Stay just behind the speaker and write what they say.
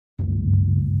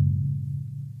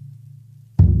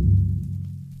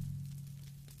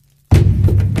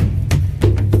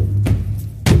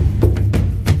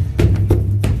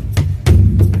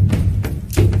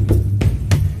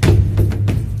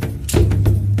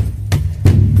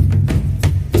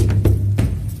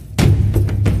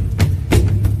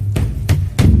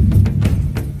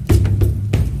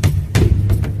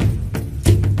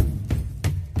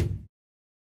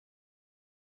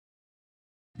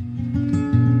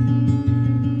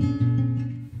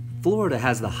Florida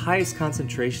has the highest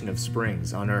concentration of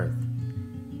springs on Earth.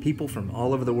 People from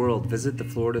all over the world visit the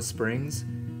Florida springs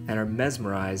and are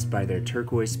mesmerized by their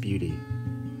turquoise beauty.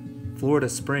 Florida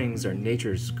springs are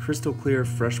nature's crystal clear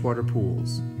freshwater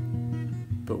pools.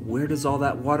 But where does all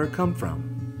that water come from?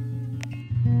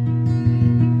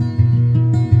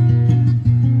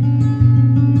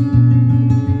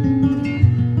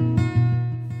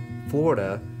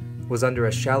 Florida was under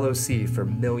a shallow sea for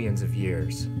millions of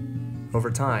years. Over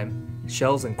time,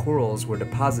 shells and corals were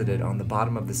deposited on the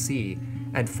bottom of the sea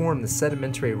and formed the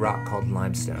sedimentary rock called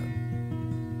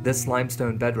limestone. This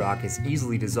limestone bedrock is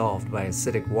easily dissolved by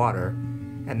acidic water,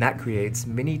 and that creates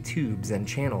many tubes and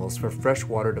channels for fresh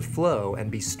water to flow and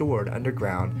be stored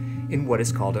underground in what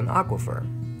is called an aquifer.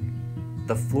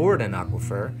 The Floridan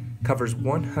Aquifer covers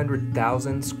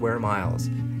 100,000 square miles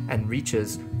and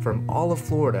reaches from all of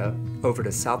Florida over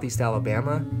to southeast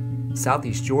Alabama,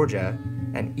 southeast Georgia,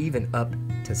 and even up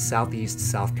to southeast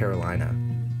South Carolina.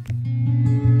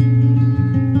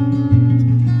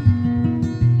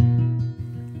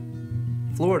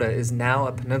 Florida is now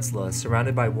a peninsula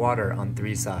surrounded by water on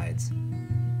three sides.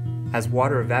 As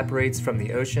water evaporates from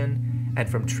the ocean and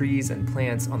from trees and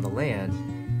plants on the land,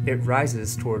 it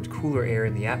rises toward cooler air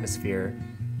in the atmosphere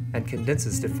and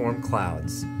condenses to form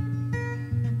clouds.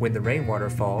 When the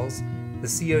rainwater falls, the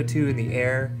CO2 in the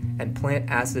air and plant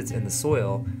acids in the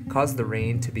soil cause the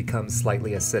rain to become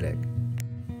slightly acidic.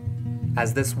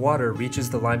 As this water reaches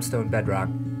the limestone bedrock,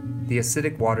 the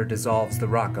acidic water dissolves the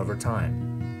rock over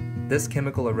time. This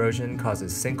chemical erosion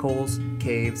causes sinkholes,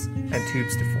 caves, and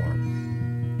tubes to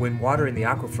form. When water in the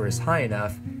aquifer is high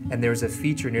enough and there is a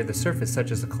feature near the surface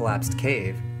such as a collapsed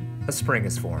cave, a spring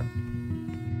is formed.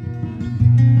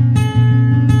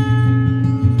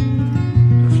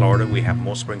 In Florida, we have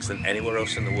more springs than anywhere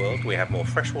else in the world. We have more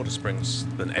freshwater springs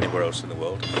than anywhere else in the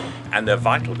world. And they're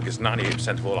vital because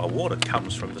 98% of all our water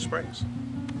comes from the springs.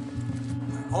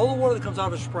 All the water that comes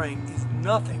out of a spring is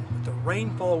nothing but the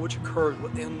rainfall which occurs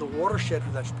within the watershed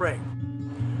of that spring.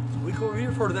 So we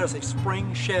refer to that as a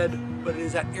spring shed, but it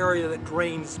is that area that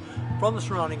drains from the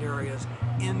surrounding areas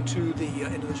into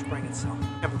the spring itself.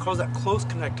 And because of that close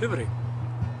connectivity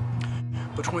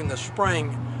between the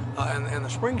spring and the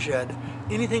spring shed,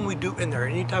 anything we do in there,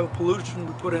 any type of pollution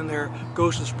we put in there,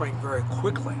 goes to the spring very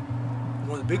quickly.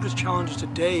 One of the biggest challenges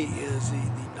today is the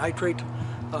nitrate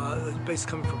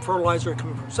basically coming from fertilizer,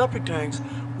 coming from septic tanks.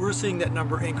 We're seeing that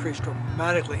number increase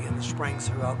dramatically in the springs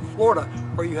throughout Florida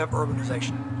where you have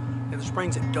urbanization. In the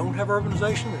springs that don't have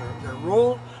urbanization, they're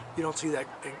rural, you don't see that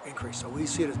increase. So we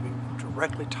see it as being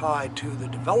directly tied to the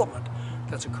development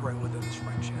that's occurring within the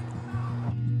spring shed.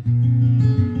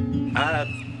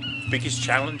 Biggest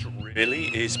challenge really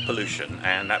is pollution,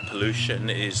 and that pollution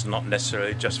is not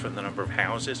necessarily just from the number of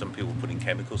houses and people putting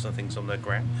chemicals and things on their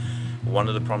ground. One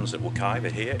of the problems at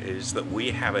Aquifer here is that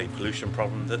we have a pollution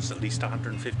problem that's at least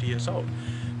 150 years old.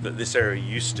 That this area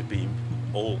used to be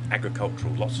all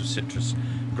agricultural, lots of citrus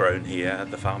grown here.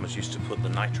 The farmers used to put the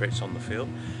nitrates on the field,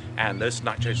 and those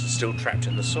nitrates are still trapped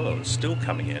in the soil, it's still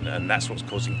coming in, and that's what's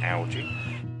causing algae.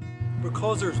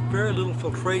 Because there's very little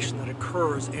filtration that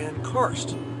occurs in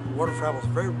karst, water travels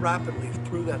very rapidly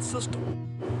through that system.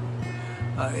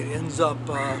 It ends up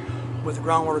with the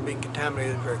groundwater being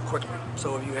contaminated very quickly.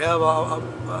 So if you have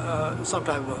some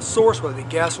type of a source, whether it be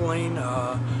gasoline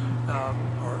or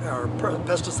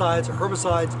pesticides or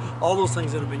herbicides, all those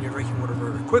things end up in your drinking water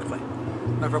very, very quickly.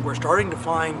 Matter of fact, we're starting to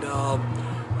find a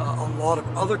lot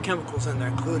of other chemicals in there,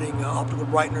 including optical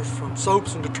brighteners from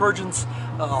soaps and detergents,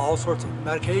 all sorts of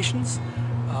medications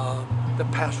that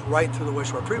pass right through the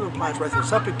wastewater treatment plants, right through the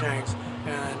septic tanks,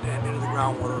 and into the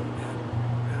groundwater,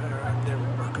 and then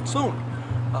are consumed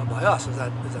by us as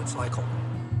that cycle.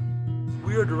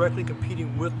 We are directly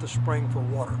competing with the spring for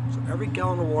water. So every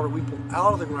gallon of water we pull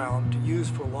out of the ground to use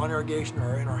for lawn irrigation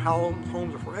or in our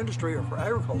homes or for industry or for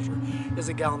agriculture is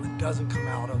a gallon that doesn't come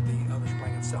out of the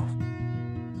spring itself.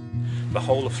 The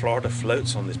whole of Florida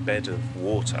floats on this bed of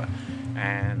water,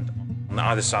 and on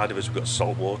either side of us we've got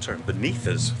salt water, and beneath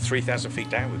us, 3,000 feet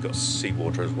down, we've got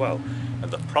seawater as well.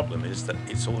 And the problem is that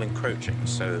it's all encroaching,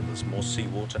 so there's more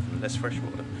seawater and less fresh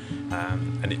water.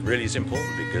 And it really is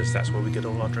important because that's where we get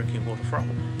all our drinking water from.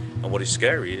 And what is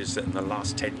scary is that in the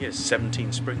last 10 years,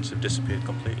 17 springs have disappeared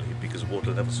completely because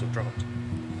water levels have dropped.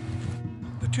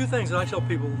 The two things that I tell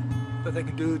people that they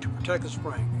can do to protect the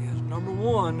spring is, number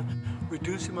one,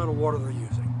 reduce the amount of water they're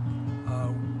using.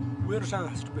 We understand there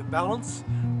has to be a balance,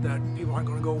 that people aren't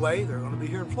going to go away, they're going to be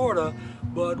here in Florida,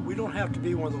 but we don't have to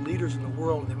be one of the leaders in the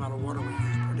world in the amount of water we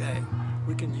use per day.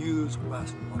 We can use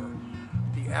less water.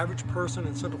 The average person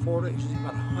in Central Florida is using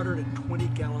about 120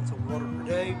 gallons of water per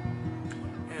day,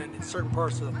 and in certain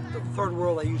parts of the third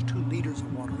world, they use 2 liters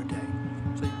of water a day.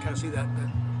 So you can kind of see that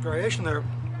variation there.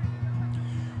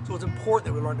 So it's important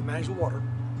that we learn to manage the water,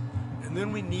 and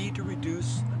then we need to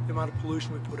reduce the amount of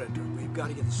pollution we put into it. We've got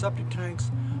to get the septic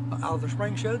tanks out of the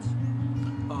spring sheds,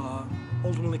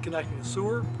 ultimately connecting to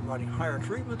sewer, providing higher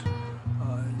treatment.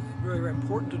 Very, very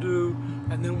important to do.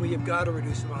 And then we have got to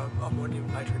reduce the amount of ammonium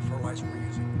nitrate fertilizer we're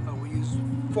using. We use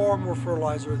far more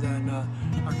fertilizer than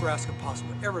our grass could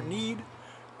possibly ever need.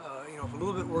 You know, if a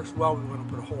little bit works well, we want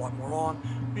to put a whole lot more on.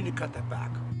 We need to cut that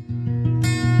back.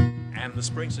 And the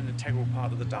springs are an integral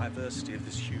part of the diversity of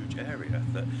this huge area,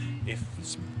 that if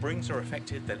springs are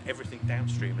affected, then everything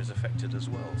downstream is affected as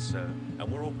well. So,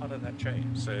 and we're all part of that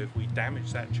chain. So if we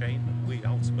damage that chain, we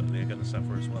ultimately are going to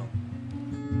suffer as well.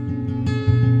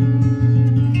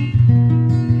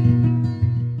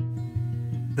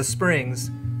 The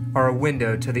springs are a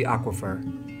window to the aquifer.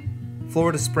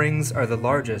 Florida springs are the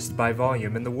largest by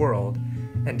volume in the world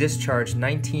and discharge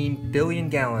 19 billion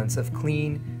gallons of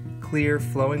clean, clear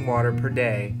flowing water per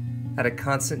day at a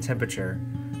constant temperature,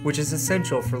 which is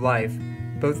essential for life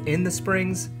both in the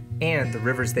springs and the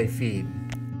rivers they feed.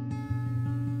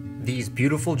 These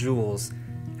beautiful jewels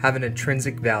have an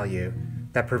intrinsic value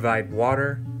that provide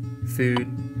water, food,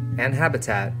 and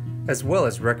habitat, as well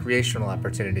as recreational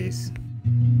opportunities.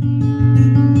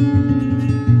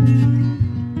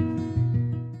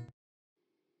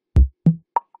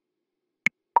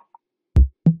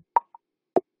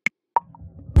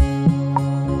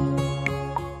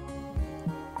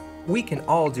 We can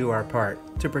all do our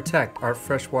part to protect our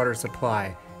freshwater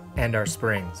supply and our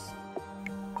springs.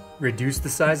 Reduce the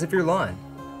size of your lawn.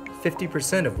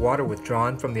 50% of water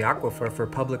withdrawn from the aquifer for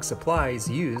public supply is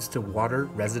used to water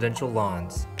residential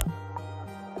lawns.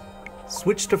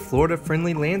 Switch to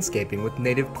Florida-friendly landscaping with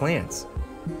native plants.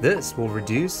 This will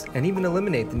reduce and even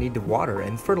eliminate the need to water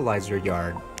and fertilize your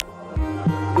yard.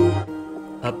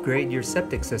 Upgrade your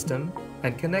septic system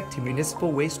and connect to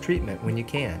municipal waste treatment when you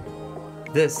can.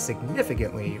 This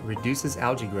significantly reduces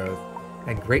algae growth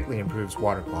and greatly improves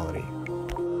water quality.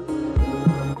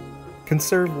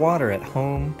 Conserve water at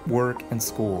home, work, and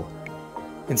school.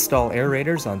 Install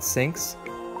aerators on sinks,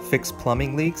 fix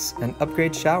plumbing leaks, and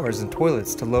upgrade showers and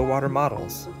toilets to low water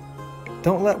models.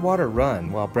 Don't let water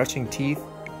run while brushing teeth,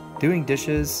 doing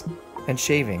dishes, and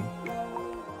shaving.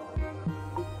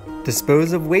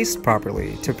 Dispose of waste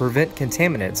properly to prevent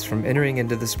contaminants from entering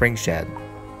into the spring shed.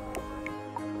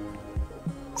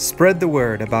 Spread the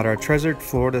word about our treasured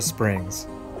Florida springs.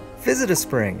 Visit a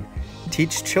spring.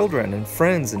 Teach children and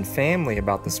friends and family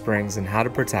about the springs and how to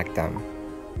protect them.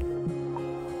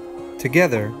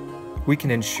 Together, we can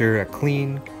ensure a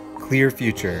clean, clear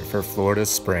future for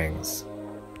Florida's springs.